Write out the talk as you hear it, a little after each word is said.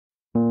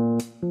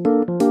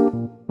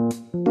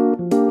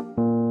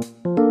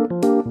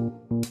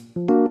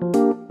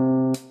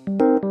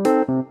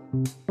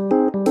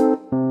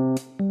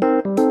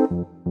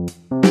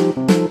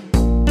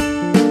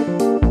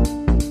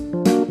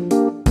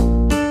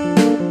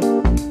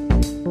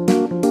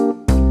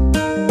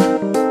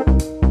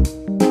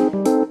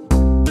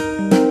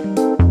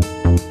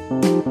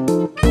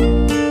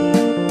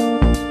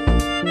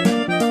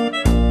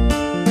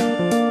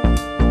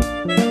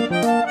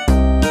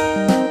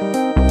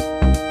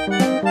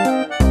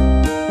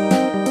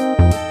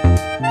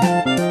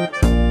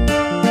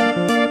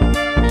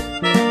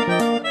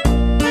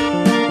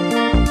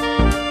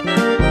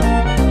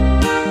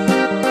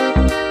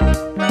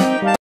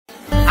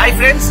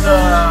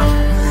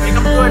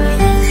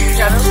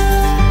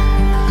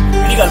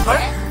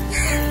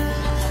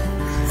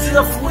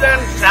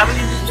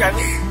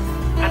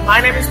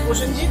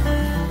Surajit.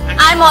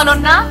 I'm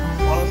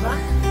Anandaghar.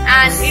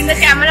 And in the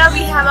camera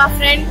we have our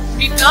friend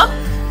Gulper.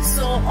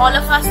 So all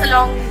of us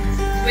along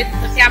with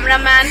the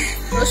cameraman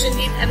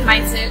Surajit and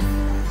myself,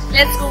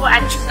 let's go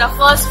and shoot our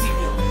first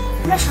video.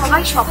 আমরা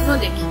সবাই স্বপ্ন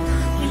দেখি,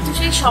 কিন্তু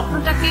সেই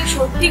স্বপ্নটাকে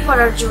সত্যি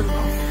করার জন্য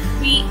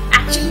we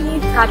actually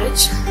need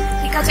courage,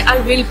 ঠিক আছে, আর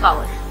will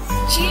power.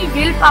 সেই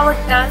will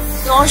powerটা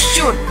 10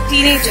 জন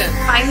টিনেজার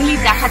ফাইনালি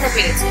দেখাতে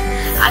পেরেছে,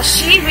 আর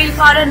সেই will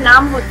powerের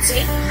নাম হচ্ছে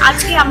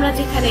আজকে আমরা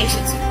যেখানে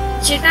এসেছি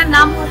সেটার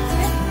নাম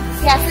হচ্ছে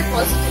Café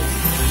Positive.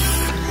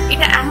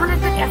 এটা এমন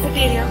একটা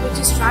cafeteria which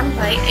is run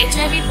by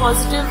HIV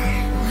Positive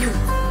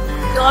youth.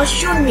 10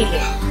 জন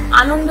মিলে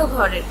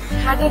আনন্দঘরে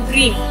had a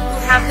dream to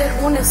have their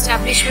own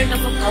establishment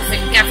of a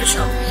perfect cafe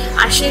shop,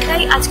 আর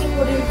সেটাই আজকে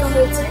পরিণত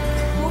হয়েছে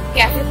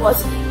Café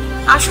Positive.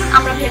 আসুন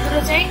আমরা ভেতরে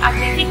যাই আর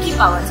দেখি কি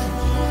পাওয়া যায়।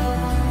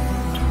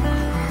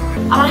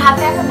 আমার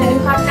হাতে একটা মেনু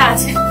কার্ডটা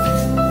আছে।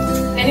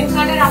 মেনু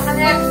কার্ডের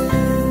আপনাদের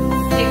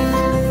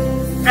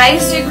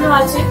প্রাইস যেগুলো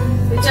আছে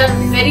which are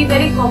very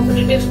very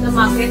competitive in the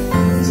market,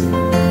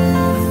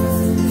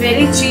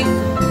 very cheap.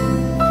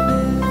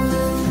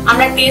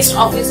 আমরা টেস্ট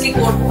অবভিয়াসলি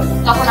করব,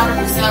 তখন আমরা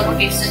বুঝতে পারবো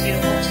টেস্টটা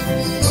কিরকম।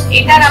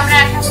 এটার আমরা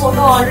একটা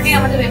ফটো অলরেডি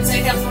আমাদের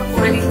ওয়েবসাইটে আপলোড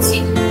করে দিচ্ছি,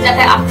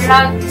 যাতে আপনারা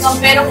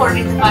কম্পেয়ারও করে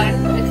নিতে পারেন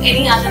with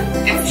any other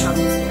cafe shop.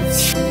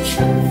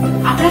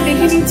 আমরা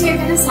দেখে নিচ্ছি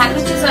এখানে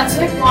স্যান্ডউইচেস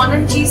আছে, কর্ন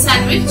এন্ড চিজ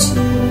স্যান্ডউইচ।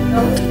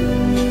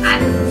 আর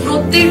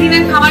প্রত্যেক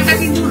দিনের খাবারটা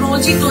কিন্তু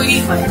রোজই তৈরি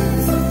হয়,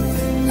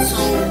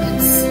 so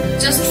it's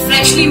just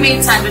freshly made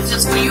sandwich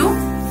just for you.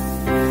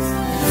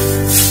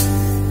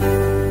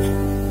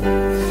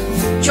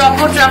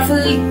 Choco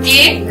ট্রাফল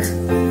cake,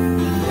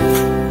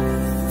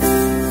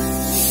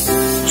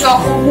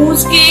 choco moose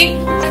cake.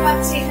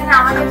 এখানে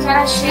আমাদের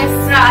যারা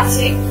শেফরা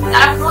আছে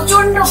তারা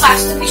প্রচন্ড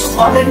ব্যস্ত কিছু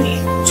অর্ডার নিয়ে।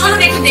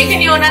 চলুন একটু দেখে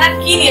নিই ওনারা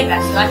কি নিয়ে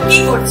ব্যস্ত আর কি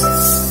করছে।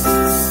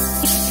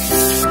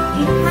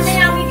 এখানে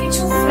আমি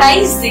কিছু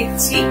ফ্রাইস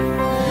দেখছি,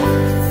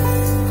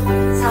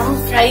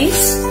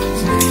 ফ্রাইস।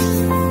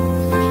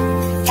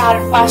 তার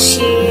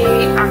পাশে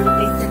আমি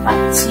দেখতে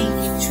পাচ্ছি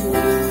কিছু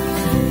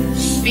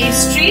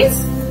পেস্ট্রিজ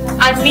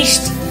আর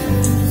মিষ্টি।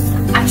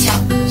 আচ্ছা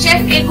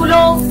শেফ, এগুলো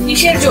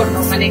কিসের জন্য,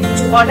 মানে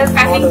কিছু অর্ডার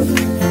প্যাকিং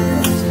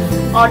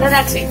অর্ডার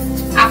আছে?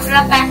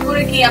 আপনারা প্যাক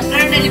করে কি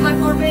আপনারা ডেলিভার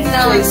করবেন না?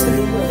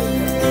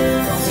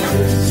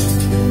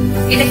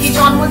 এটা কি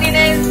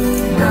জন্মদিনের?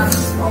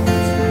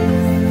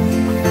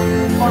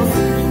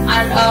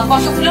 আর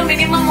কতগুলো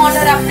মিনিমাম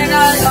অর্ডার আপনারা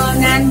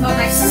নেন বা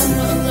ম্যাক্সিমাম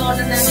কতগুলো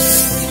অর্ডার নেন?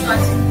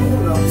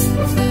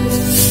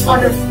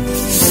 অর্ডার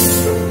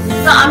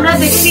তো আমরা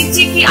দেখে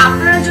নিচ্ছি কি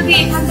আপনারা যদি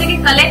এখান থেকে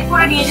কালেক্ট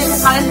করে নিয়ে যেতে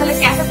পারেন তাহলে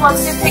ক্যাফে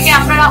পজিটিভ থেকে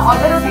আপনারা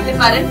অর্ডারও দিতে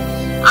পারেন,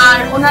 আর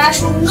ওনারা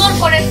সুন্দর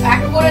করে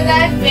প্যাক করে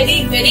দেয়, ভেরি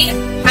ভেরি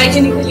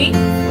হাইজেনিক্যালি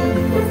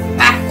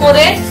প্যাক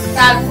করে,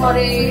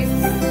 তারপরে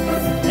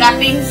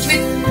wrapping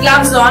with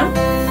gloves on,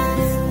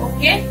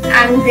 okay,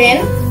 and then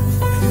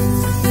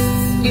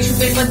tissue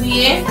paper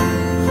দিয়ে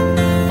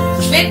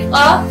with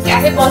a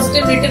Café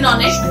Positive written on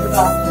it.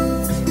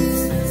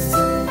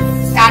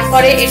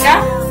 তারপরে এটা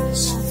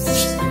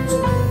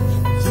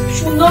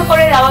সুন্দর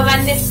করে রাবার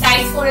ব্যান্ডে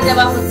টাইট করে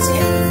দেওয়া হচ্ছে,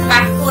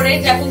 প্যাক করে,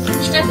 যাতে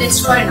জিনিসটা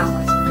ডিস্ট্রয় না হয়।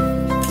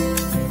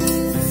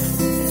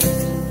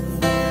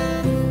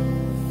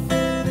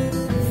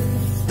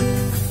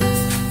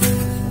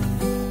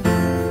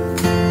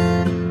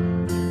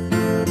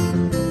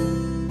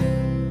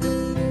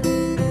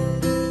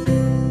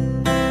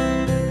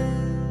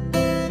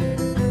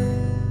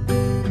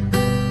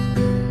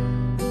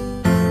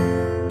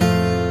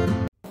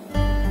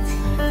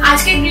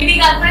 আজকে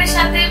গ্রিডিগালপারের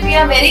সাথে we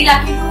are very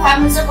lucky to have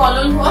Mr.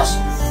 Kolol Ghosh.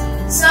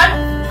 Sir,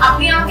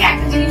 আপনি আমাকে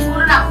একটা জিনিস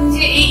বলুন, আপনি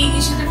যে এই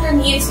ইনিশিয়েটিভটা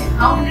নিয়েছেন,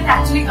 how did it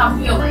actually come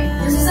to your mind?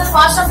 This is the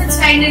first of its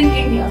kind in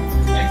India.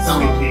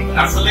 একদমই ঠিক।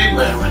 আসলে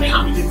মানে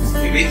আমি যে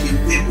ভেবে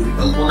চিন্তে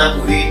পরিকল্পনা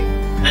করে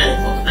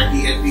কতটা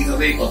টিআরপি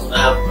হবে,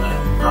 কতটা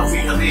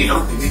প্রফিট হবে,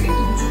 এরকম ভেবে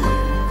কিন্তু কিছু করি।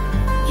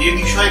 যে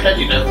বিষয়টা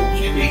যেটা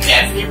হচ্ছে যে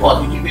ক্যাফে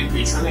পজিটিভের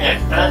পেছনে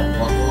একটা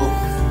গত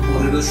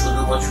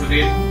 15-16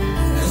 বছরের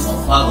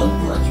লম্বা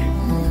গল্প আছে।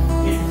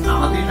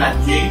 আমাদের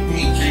রাজ্যে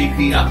HIV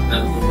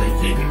আক্রান্ত,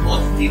 HIV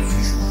পজিটিভ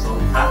শিশুর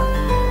সংখ্যা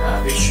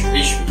বেশ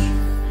বেশি।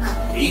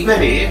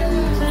 এইবারে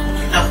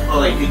যেটা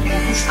হয় যে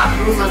কিন্তু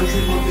সাধারণ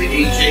মানুষের মধ্যে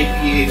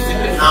HIV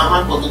না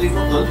আমার পদ্ধতির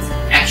মতন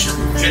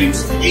একসাথে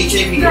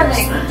HIV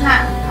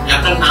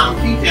আপনার নাম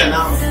কি?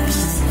 নাম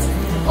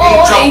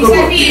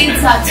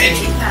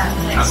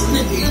আসলে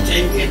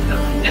HIV একটা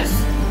ভাইরাস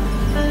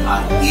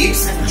আর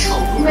এইডস একটা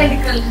সংক্রমণ।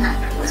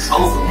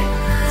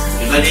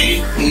 এবারে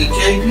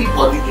HIV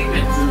পজিটিভ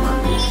একজন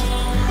মানুষ,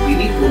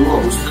 তিনি কোনো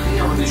অবস্থাতেই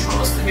আমাদের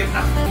সমাজ থেকে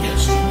প্রাকৃতিক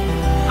আসছে।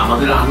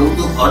 আমাদের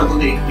আনন্দঘর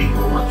বলে একটি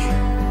হোম আছে,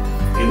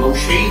 এবং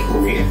সেই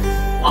হোমে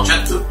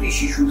 75টি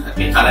শিশু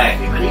থাকে, তারা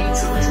একেবারেই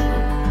ছোট ছোট।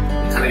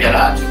 এখানে যারা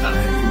আছে তারা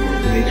একটু বড়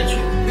হয়ে গেছে।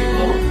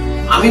 এবং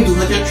আমি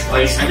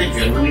 2006 সালে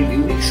জার্মানির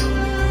মিউনিখ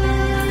শহরে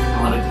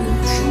আমার এক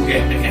বন্ধুর সঙ্গে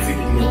একটা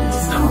ক্যাফেটেরিয়া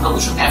দিয়েছিলাম,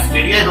 অবশ্য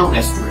ক্যাফেটেরিয়া এবং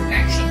রেস্টুরেন্ট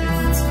একসাথে,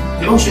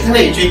 এবং সেখানে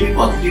HIV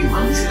পজিটিভ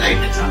মানুষেরা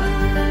এটা চালায়।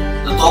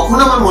 তখন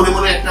আমার মনে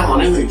মনে একটা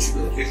মনে হয়েছিল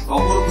যে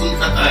শহর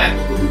কলকাতা এত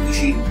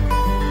গতিশীল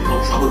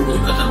এবং শহর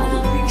কলকাতার মতো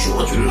 300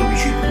 বছরেরও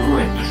বেশি পুরনো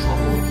একটা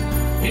শহর,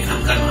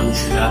 এখানকার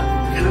মানুষেরা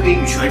কেন এই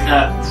বিষয়টা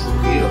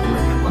সত্যি এরকম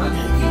একটা করা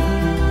যায় কি?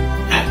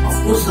 হ্যাঁ,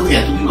 অফকোর্স আমি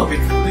এতদিন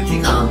অপেক্ষা করেছি,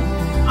 কারণ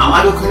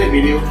আমার ওখানে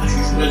বেড়ে ওঠা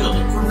শিশুরা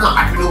যতক্ষণ না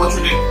 18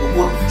 বছরের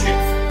উপর হচ্ছে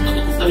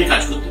ততক্ষণ আমি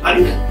কাজ করতে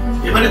পারি না।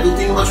 এবারে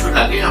 2-3 বছর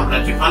আগে আমরা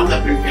জাপান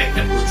গভর্নমেন্টকে একটা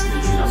অ্যাপ্রোচ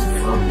করেছিলাম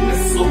এবং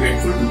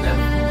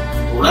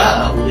ওরা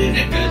ওদের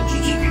একটা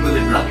জিজিপি বলে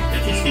প্রজেক্ট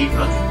আছে, সেই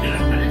প্রজেক্টের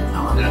আন্ডারে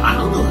আমাদের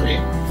আনন্দঘরে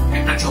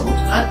একটা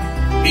চমৎকার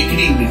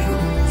বেকারি ইউনিট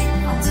হচ্ছে।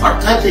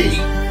 অর্থাৎ এই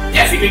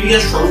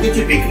ক্যাফেটেরিয়ার সঙ্গে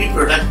যে বেকারি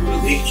প্রোডাক্ট গুলো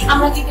দেখছি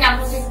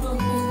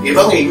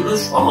এবং এগুলো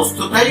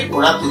সমস্তটাই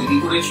ওরা তৈরি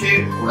করেছে,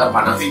 ওরা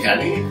বানাতে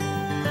জানে।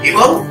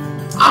 এবং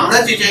আমরা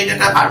যে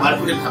জায়গাটা বারবার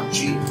করে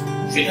ভাবছি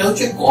সেটা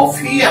হচ্ছে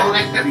কফি এমন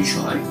একটা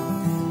বিষয়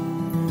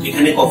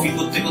যেখানে কফি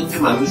করতে করতে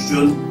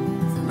মানুষজন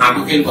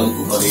নাটকের গল্প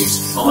করে,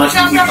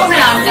 সমাজনীতি করে,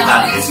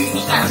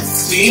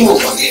 প্রেমও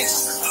করে।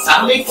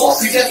 তাহলে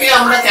কফিটাকে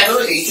আমরা কেন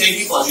HIV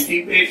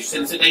পজিটিভের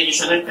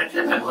সেন্সিটাইজেশনের ক্ষেত্রে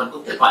ব্যবহার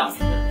করতে পারি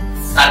না?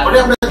 তারপরে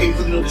আমরা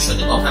দীর্ঘদিন ওদের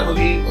সাথে কথা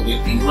বলি, ওদের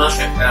 3 মাস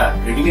একটা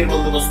ট্রেনিং এর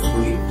বন্দোবস্ত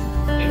করি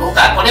এবং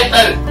তারপরে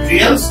একটা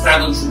রিয়েল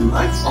স্ট্রাগল শুরু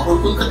হয়। শহর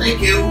কলকাতায়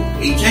কেউ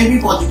HIV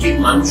পজিটিভ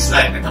মানুষরা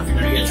একটা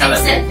ক্যাফেটেরিয়া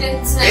চালাবে,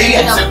 এই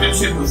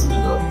অ্যাকসেপ্টেন্সের প্রশ্ন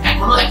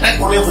এখনো একটা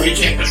কোণে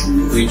হয়েছে, একটা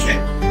শুরু হয়েছে।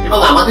 এবং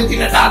আমাদের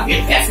যেটা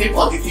টার্গেট ক্যাফে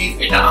পজিটিভ,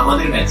 এটা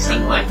আমাদের ব্যবসা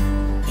নয়।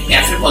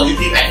 ক্যাফে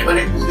পজিটিভ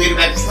একেবারে ওদের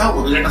ব্যবসা,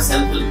 ওদের একটা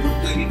সেলফ হেল্প গ্রুপ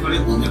তৈরি করে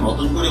ওদের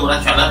মতন করে ওরা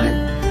চালাবে।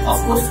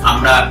 অফকোর্স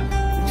আমরা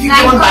ঠিক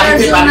যেমন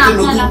বাড়িতে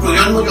নতুন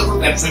প্রজন্ম যখন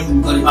ব্যবসা শুরু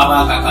করে, বাবা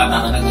কাকা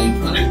দাদারা গাইড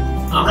করেন,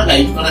 আমরা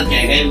গাইড করার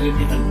জায়গায়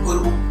ওদেরকে হেল্প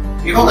করবো।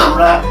 এবং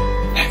আমরা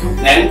এখন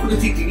প্ল্যান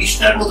করেছি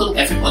 30টার মতন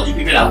ক্যাফে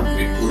পজিটিভের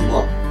আউটলেট করবো,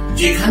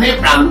 যেখানে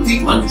প্রান্তিক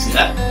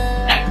মানুষেরা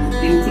একটু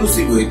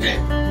ইনক্লুসিভ ওয়েতে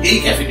এই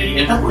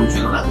ক্যাফেটেরিয়াটা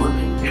পরিচালনা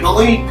করবে। এবং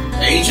ওই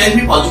HIV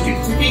পজিটিভ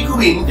থেকেই খুব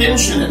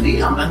ইন্টেনশনালি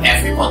আমরা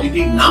ক্যাফে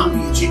পজিটিভ নাম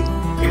দিয়েছি।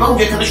 এবং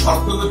যেখানে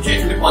শর্ত হচ্ছে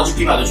এখানে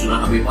পজিটিভ আলোচনা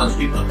হবে,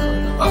 পজিটিভ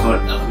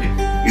কথাবার্তা হবে,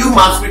 ইউ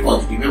মাস্ট বি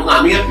পজিটিভ। এবং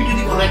আমি আপনি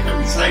যদি কোনো একটা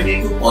বিষয় নিয়ে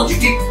খুব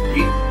পজিটিভ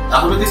থাকি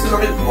তাহলে দেখবেন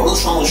অনেক বড়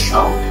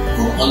সমস্যাও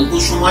খুব অল্প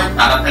সময়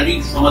তাড়াতাড়ি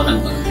সমাধান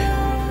করা যায়।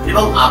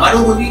 এবং আবারও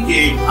বলি যে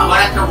আবার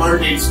একটা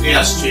ওয়ার্ল্ড এইডস ডে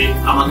আসছে,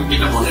 আমাদের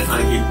যেটা মনে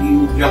হয় যে দিন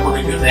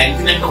উদযাপনের জন্য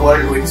একদিন একটা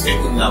ওয়ার্ল্ড এইডস ডে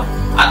করলাম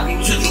আর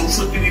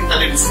 364 দিন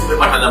তাদের স্কুলে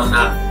পাঠালাম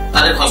না,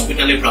 তাদের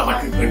হসপিটালে প্রপার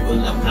ট্রিটমেন্ট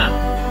করলাম না,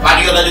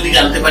 বাড়িওয়ালা যদি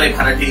জানতে পারে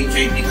ভাড়াটে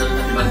HIV তাহলে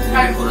তাদের বাড়ি থেকে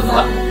বের করে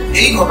দেওয়া।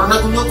 এই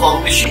ঘটনাগুলো কম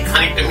বেশি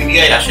খানিকটা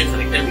মিডিয়ায় আসে,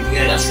 খানিকটা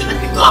মিডিয়ায় আসে না,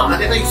 কিন্তু আমরা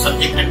যারা এই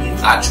সাবজেক্টটা নিয়ে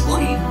কাজ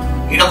করি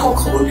এরকম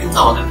খবর কিন্তু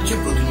আমাদের কাছে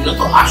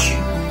প্রতিনিয়ত আসে।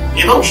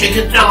 এবং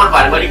সেক্ষেত্রে আমার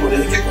বারবারই মনে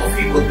হয়েছে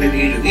কফির মধ্যে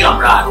দিয়ে যদি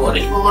আমরা আরো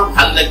অনেক, আমার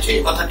ভালো লাগছে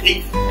এই কথা, ঠিক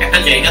একটা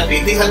জায়গা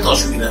পেতে হয়তো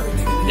অসুবিধা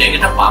হয়েছে, কিন্তু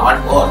জায়গাটা পাওয়ার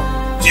পর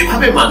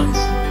যেভাবে মানুষ,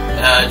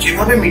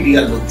 যেভাবে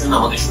মিডিয়ার লোকজন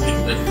আমাদের সঙ্গে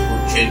যোগাযোগ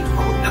করছেন,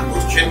 খবরটা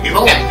করছেন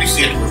এবং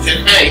অ্যাপ্রিসিয়েট করছেন,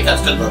 হ্যাঁ এই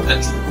কাজটা দরকার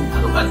ছিল, খুব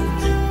ভালো কাজ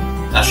হচ্ছে,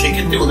 আর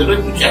সেক্ষেত্রে ওদেরও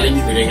একটু চ্যালেঞ্জ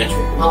বেড়ে গেছে।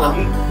 এবং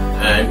আমি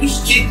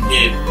নিশ্চিত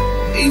যে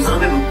এই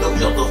ধরনের উদ্যোগ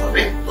যত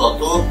হবে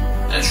তত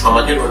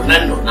সমাজের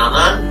অন্যান্য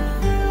নানান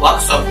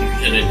ওয়ার্কস অফ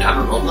ডিভিশনের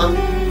নানান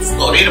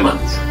স্তরের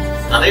মানুষ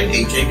তাদের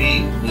HIV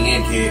নিয়ে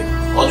যে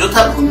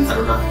অযথা ভুল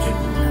ধারণা আছে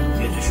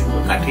সেগুলো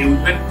কাটিয়ে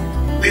উঠবেন।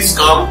 Please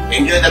come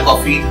enjoy the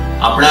coffee.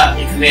 আমরা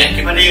এখানে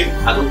একেবারে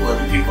ভালো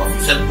কোয়ালিটির কফি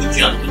সার্ভ করছি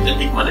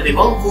আন্তর্জাতিক মানের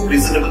এবং খুব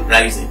রিজনেবল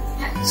প্রাইসে।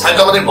 হয়তো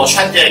আমাদের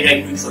বসার জায়গা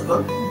একটু ছোট,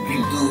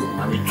 কিন্তু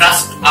আমি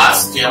ট্রাস্ট আস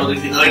যে আমাদের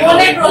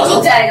অনেক প্রচুর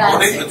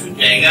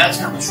জায়গা আছে।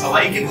 আমরা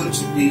সবাইকে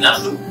বলছি প্লিজ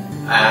আসুন,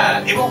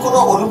 এবং কোনো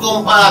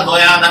অনুকম্পা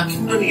দয়া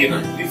দাক্ষিণ্য নিয়ে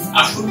নয়, প্লিজ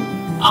আসুন।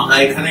 আমরা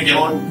এখানে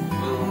যেমন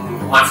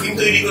মাফিন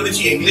তৈরি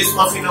করেছি, ইংলিশ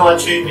মাফিনও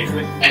আছে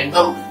এখানে,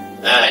 একদম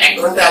 1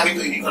 ঘন্টা আগে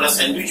তৈরি করা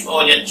স্যান্ডউইচ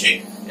পাওয়া যাচ্ছে।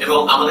 এবং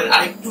আমাদের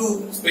আরেকটু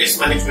স্পেস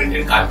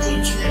ম্যানেজমেন্টের কাজ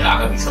চলছে,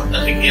 আগামী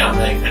সপ্তাহ থেকে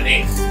আমরা এখানে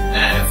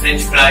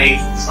ফ্রেঞ্চ ফ্রাই,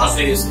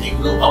 সসেজ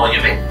এগুলো পাওয়া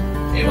যাবে।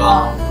 এবং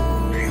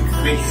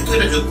এখানে যেহেতু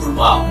এটা যোধপুর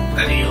পার্ক,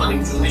 কাজে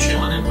অনেকজন এসে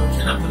আমাদের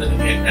বলছেন আপনারা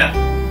যদি একটা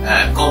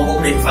কম্বো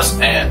ব্রেকফাস্ট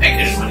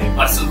প্যাকেজ মানে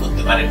পার্সেল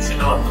করতে পারেন,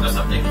 সেটাও আপনারা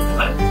সাপ্লাই করতে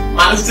পারেন।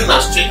 মানুষজন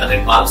আসছে, তাদের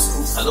পালস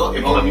খুব ভালো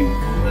এবং আমি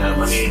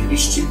মানে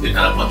নিশ্চিত যে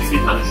তারা পজিটিভ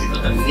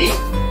মানসিকতা নিয়ে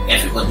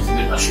ক্যাফে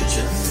পজিটিভের পাশে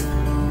আছে।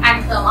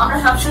 একদম, আমরা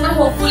সবসময়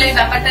হোপফুল এই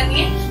ব্যাপারটা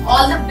নিয়ে।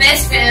 All the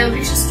best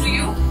wishes to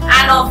you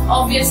and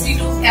obviously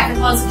two cafe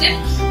positive.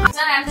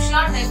 Sir, I am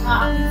sure আপনি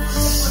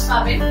সাপোর্ট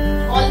পাবেন।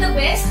 All the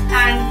best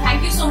and thank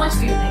you so much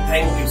for your time.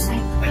 Thank you.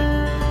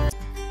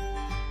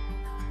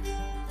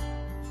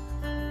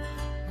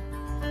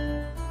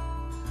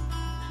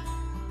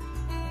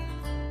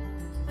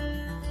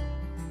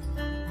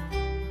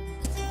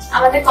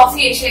 আমাদের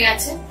কফি এসে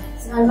গেছে,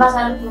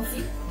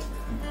 coffee.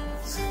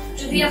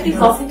 যদি আপনি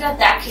কফিটা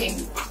দেখেন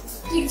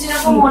ঠিক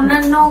যেরকম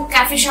অন্যান্য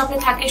ক্যাফে শপে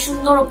থাকে,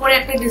 সুন্দর উপরে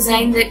একটা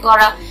ডিজাইন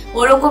করা,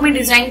 ওরকমই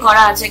ডিজাইন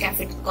করা আছে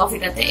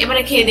কফিটাতে।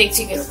 এবারে খেয়ে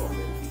দেখছি কিরকম।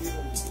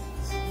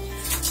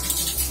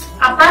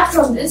 অ্যাপার্ট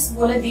ফ্রম দিস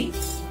বলে দিই,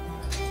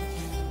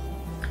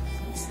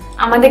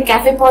 আমাদের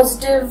cafe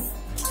positive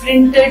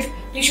printed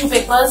tissue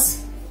papers,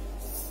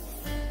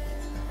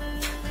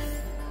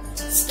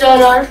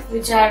 stirrer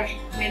which are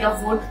made of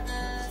wood,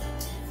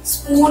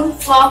 spoon,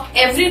 fork,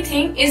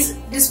 everything is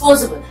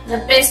disposable, the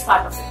best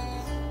part of it,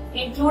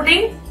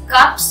 including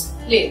cups,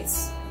 plates.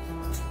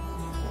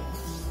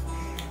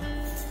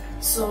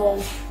 So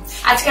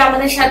আজকে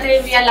আমাদের সাথে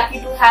we are lucky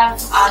to have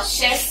our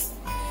chef.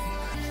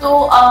 তো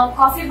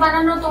coffee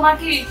বানানো তোমার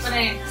কি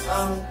মানে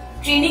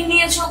training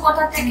নিয়েছো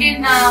কোথা থেকে?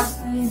 না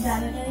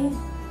দাদাটাই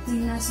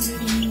 3 মাস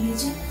ট্রেনিং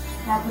নিয়েছে,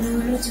 তারপরে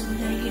হলো 14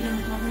 তারিখে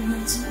কফি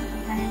হয়েছে,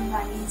 এখানে আমি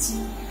বানিয়েছি,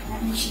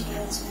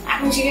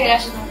 এখন শিখে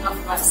গেছো তুমি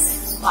কফি বানাতে।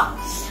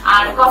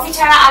 আর কফি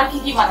ছাড়া আর কি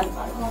কি বানাতে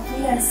পারো? কফি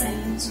আর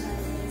স্যান্ডউইচ,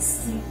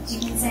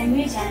 চিকেন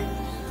স্যান্ডউইচ আর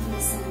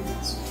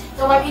স্যান্ডউইচ।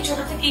 তোমার কি ছোট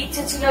থেকে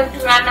ইচ্ছে ছিল একটু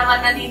রান্না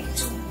বান্না নিয়ে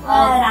কিছু?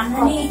 রান্না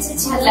নিয়ে ইচ্ছে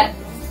ছিল,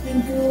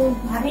 কিন্তু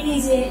ভাবিনি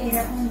যে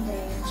এরকম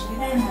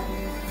সেটাই ভাবি।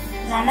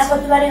 রান্না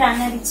করতে পারি,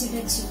 রান্নার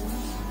ইচ্ছেটা ছিল।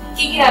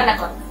 কি কি রান্না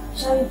করো?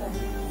 সবই পারি।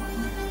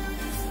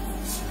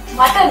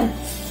 মাটন?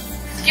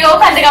 কেউ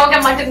ওখান থেকে আমাকে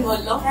মাটন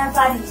বললো। হ্যাঁ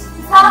পারি।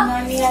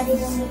 আমি আগে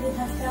বন্ধুতে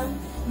থাকতাম,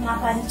 মা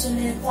কাজে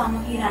চলে যেত,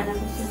 আমাকে রান্না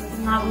করতে হতো।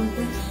 মা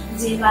বলতো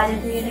যে বাজার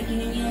থেকে এটা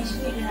কিনে নিয়ে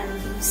আসবে, এটা রান্না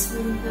করবে।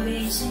 স্কুল করে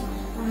এসে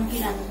আমাকে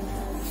রান্না করতে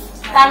হবে।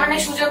 তার মানে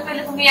সুযোগ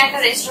পেলে তুমি একটা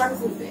রেস্টুরেন্ট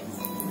খুলবে?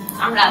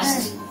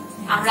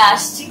 আমরা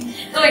আসছি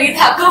তৈরি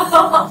থাকো।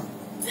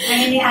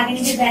 আগে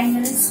নিজে ব্যাংক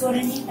ব্যালেন্স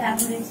করে নি,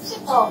 তারপরে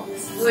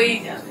হয়ে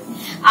যাবে।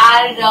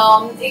 আর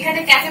এখানে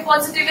ক্যাফে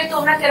পজিটিভে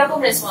তোমরা কিরকম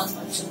রেসপন্স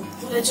পাচ্ছ?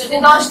 খুলেছো যে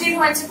 10 দিন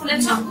হয়েছে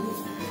খুলেছো,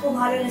 খুব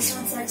ভালো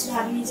রেসপন্স আছে।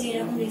 ভাবিনি যে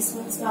এরকম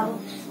রেসপন্স পাবো।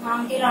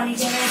 আঙ্কেল অনেক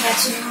জায়গায়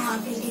গেছিল,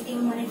 আঙ্কেলকে কেউ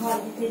মানে ঘর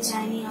দিতে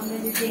চায়নি, আমরা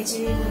দিতে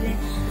চেয়ে বলে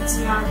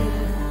না দেব।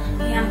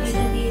 এই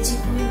আঙ্কেলটা দিয়েছে,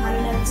 খুবই ভালো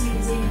লাগছে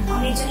যে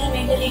অনেকজনের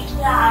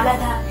মেন্টালিটিটা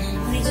আলাদা।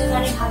 অনেকজন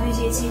মানে ভাবে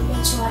যে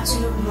এগুলো ছোঁয়াচে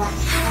লোক নয়,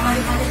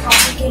 আমাদের হাতে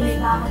কফি খেলে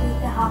বা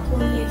আমাদেরকে হাফ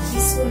করলে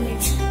কিস করলে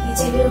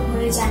যেগুলো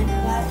ঘুরে যায় না,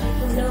 বা কি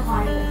করলেও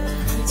হয় না,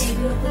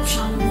 যেগুলো খুব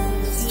সামনে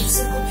খুব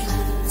সামনে।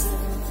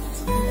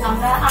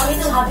 আমি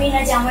তো ভাবি না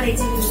যে আমার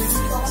এইচআইভি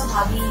হয়েছে, কখনো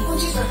ভাবিনি।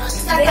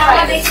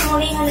 আমার দেখে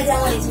মনেই হয় না যে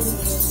আমার এইচআইভি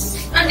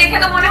হয়েছে। দেখে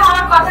তো মনে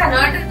হওয়ার কথা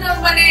নয়, এটা তো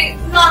মানে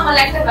নর্মাল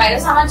একটা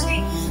ভাইরাস। আমার যদি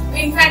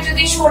ইনফ্যাক্ট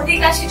যদি সর্দি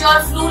কাশি জ্বর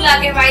ফ্লু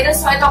লাগে ভাইরাস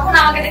হয়, তখন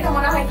আমাকে দেখে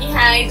মনে হয় কি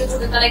হ্যাঁ এই তো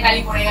চোখের তলায়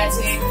কালি পড়ে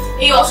গেছে,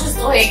 এই অসুস্থ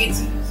হয়ে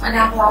গেছি, মানে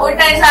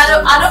ওইটাই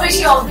আরো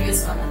বেশি অবভিয়াস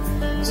কথা।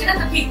 সেটা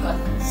তো ঠিক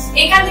কথা।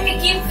 এখান থেকে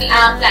কি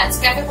প্ল্যান্স?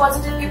 ক্যাফে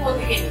পজিটিভ কি কোন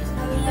দিকে নিচ্ছি?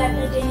 আমি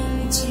একটা ট্রেনিং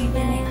নিচ্ছি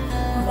রিটেনে,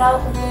 ওটাও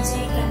করতে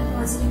চাই। ক্যাফে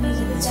পজিটিভে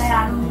যেতে চাই,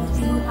 আরো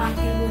উন্নতি হোক।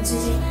 আঙ্কেল বলছে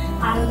যে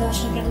আরো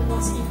 10টা ক্যাফে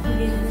পজিটিভ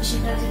খুলে দেবে,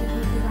 সেটা যদি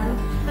করতে পারো।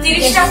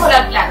 30টা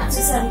খোলার প্ল্যান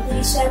আছে। স্যার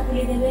 30টা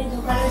খুলে দেবে,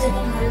 দোকানে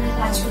যাতে ভালোভাবে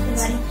কাজ করতে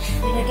পারি,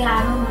 এটাকে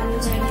আরো ভালো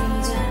জায়গায়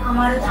নিয়ে যায়।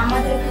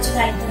 আমাদের কিছু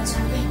দায়িত্ব আছে,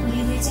 আঙ্কেল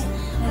খুলিয়ে দিয়েছে,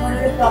 এবার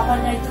হলো প্রপার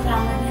দায়িত্বটা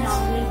আমাদের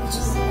কিছু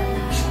করতে পারি।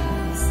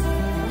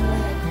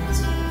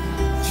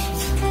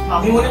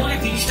 আমি মনে করি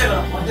 30টা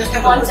 50টা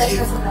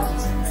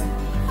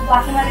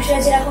বাকি মানুষরা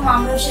যেরকম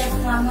আমরাও সেরকম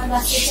নর্মাল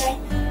বাঁচতে চাই,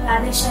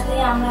 তাদের সাথে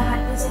আমরা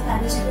হাঁটতে চাই,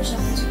 তাদের সাথে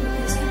সবকিছু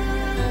করতে চাই।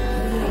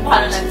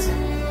 ভালো লাগছে।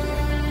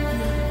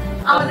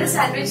 আমাদের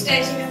স্যান্ডউইচটা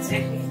এসে গেছে,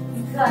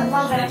 গরমা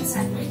গরম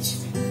স্যান্ডউইচ,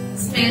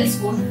 স্মেলস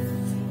গুড।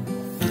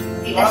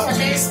 এটার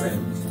সাথে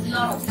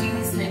lot of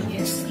chilli smell,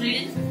 yes,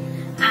 grill,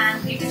 and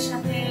এটার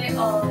সাথে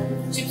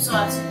চিপসও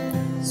আছে।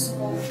 So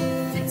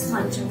let's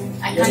Munch.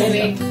 I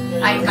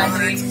can't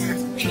wait.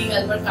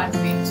 Greedygulper can't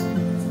wait.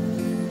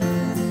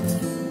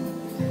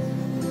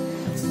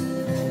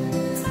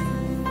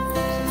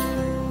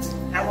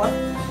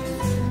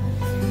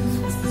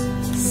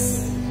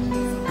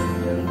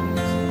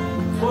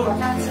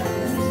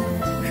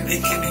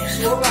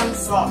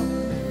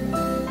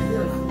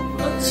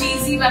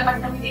 Cheesy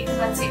ব্যাপারটা আমি দেখতে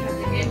পাচ্ছি এখান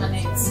থেকে, মানে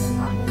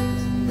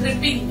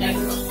ক্রিপিং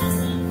একদম।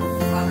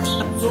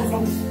 So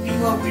from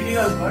team of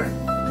Greedygulper,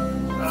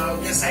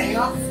 we are signing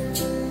off.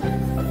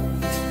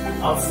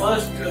 Our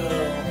first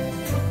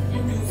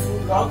YouTube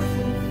food vlog.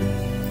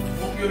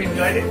 Hope you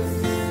enjoyed it.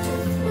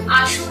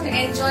 আসুন,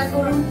 এনজয়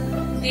করুন,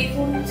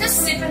 দেখুন, just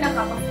sheep in a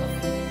cup of coffee.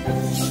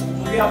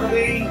 যদি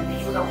আপনাদের এই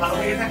ভিডিওটা ভালো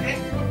লেগে থাকে,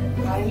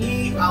 কাইন্ডলি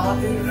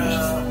আমাদের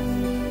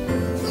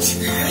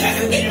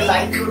চ্যানেলটিকে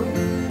লাইক করুন,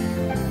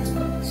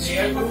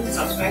 শেয়ার করুন,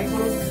 সাবস্ক্রাইব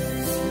করুন,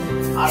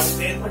 আর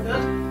বেল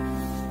বাটন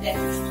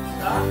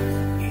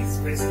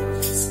প্রেস করুন।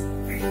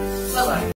 Bye bye.